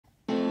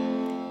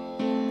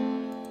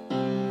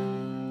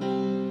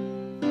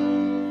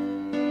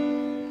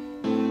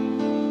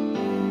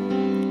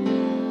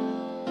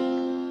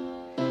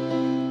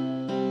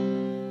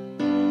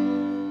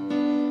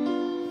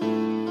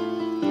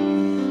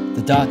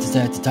doctor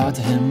said to talk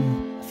to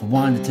him. If I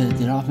wanted to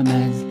get off my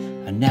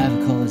meds, I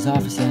never call his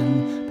office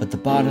in. Put the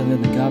bottle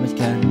in the garbage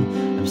can.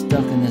 I'm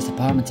stuck in this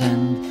apartment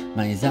tent.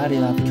 My anxiety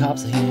like the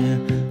cops are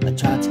here. I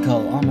tried to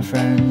call all my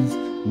friends,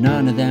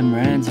 none of them are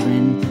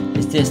answering.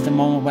 Is this the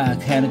moment where I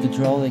can't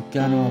control it?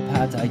 Gonna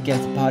apart, I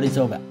guess the party's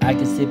over. I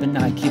can sleep at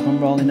night, keep on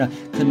rolling up,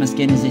 cause my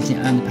skin is itchy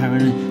and the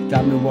paranoid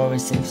got me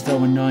worried, sick,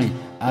 so annoying.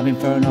 I've been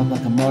throwing up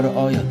like a motor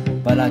oil,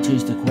 but I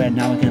choose to quit,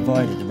 now I can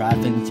avoid it. The right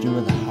thing to do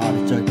with the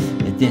hardest choice.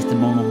 Is this the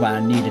moment where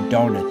I need a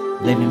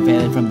donut? Living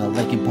failure from the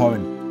licking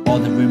pouring. All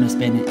the rumors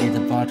spinning is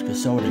a vodka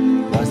soda.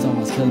 What's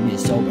almost killing me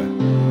is sober.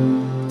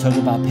 Talk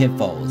about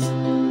pitfalls,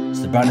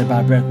 surrounded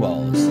by brick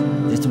walls.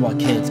 This is what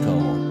kids call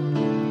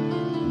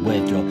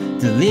withdrawal.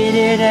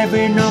 Deleted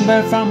every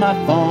number from my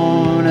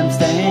phone, I'm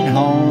staying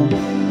home.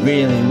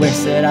 Really wish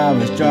that I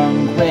was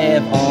drunk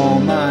with all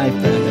my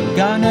friends. I'm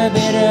gonna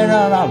beat it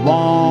or I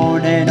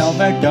won't and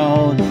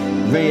overdose.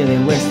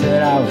 Really wish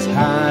that I was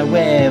high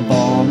with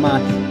all my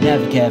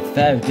never kept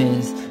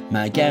therapists.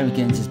 My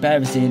arrogance is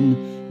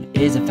embarrassing.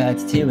 It is a fact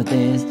to deal with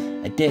this.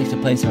 Addiction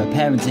place my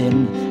parents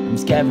in. I'm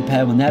scared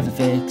repair will never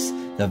fix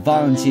the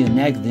volunteer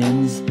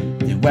negligence.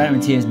 The wearing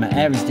tears my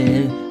errors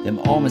did, them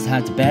almost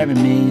had to bury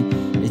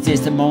me. Is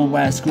this the moment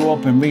where I screw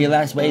up and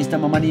realize waste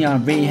all my money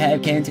on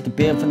rehab? Can't take a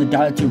bill from the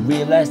dollar to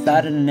realize.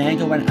 Started in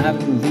anger when I've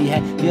been in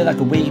rehab. Feel like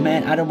a weak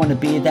man, I don't wanna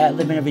be that.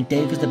 Living every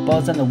day cause the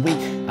buzz on the weak.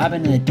 I've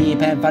been in the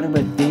deep end, fighting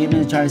with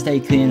demons, trying to stay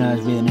clean. I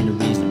was reeling in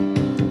the reason.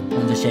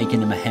 I'm just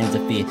shaking in my hands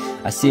of fear.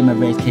 I see my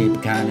race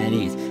keep kind at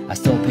ease. I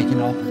still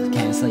picking up,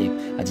 can't sleep.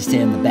 I just stay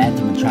in the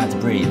bathroom and try to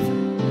breathe.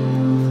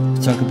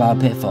 Talk about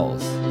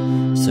pitfalls,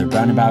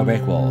 surrounded by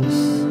brick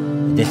walls.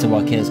 This is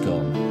what kids call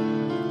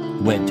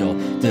withdrawal.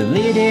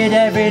 Deleted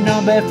every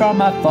number from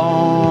my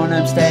phone,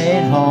 I'm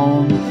staying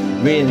home.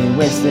 Really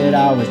wish that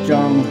I was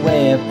drunk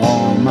with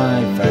all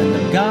my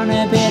friends. I'm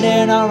gonna beat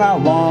it or I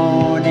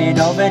won't and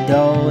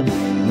overdose.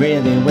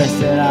 Really wish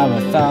that I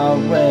was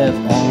found with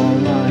all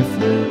my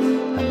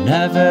friends. I've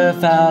never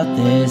felt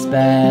this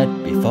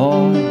bad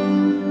before.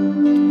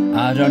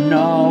 I don't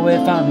know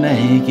if I'll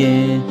make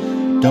it.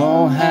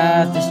 Don't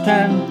have the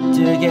strength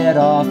to get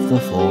off the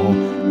floor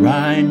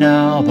right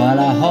now, but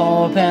I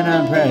hope and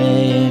I'm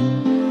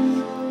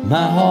praying.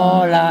 My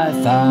whole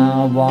life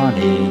I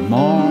wanted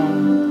more.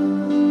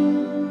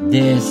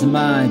 This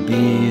might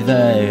be the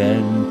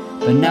end,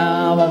 but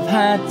now I've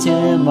had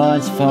too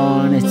much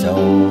fun. It's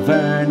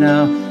over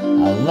now.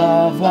 I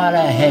love what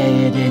I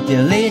hated.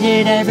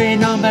 Deleted every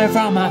number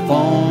from my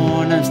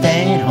phone, I'm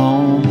staying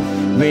home.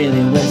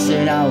 Really wish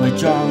that I was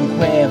drunk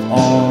with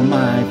all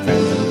my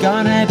friends. I'm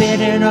gonna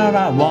beat it or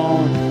I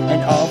won't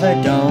and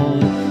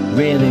overdose.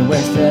 Really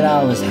wish that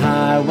I was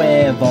high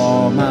with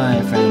all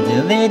my friends.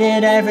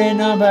 Deleted every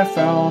number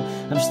from,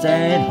 I'm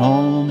staying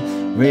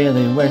home.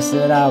 Really wish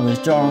that I was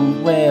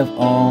drunk with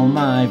all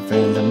my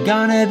friends. I'm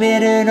gonna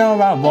beat it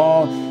or I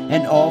won't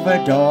and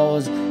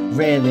overdose.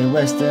 Really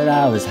wish that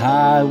I was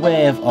high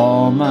with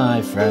all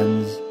my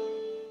friends.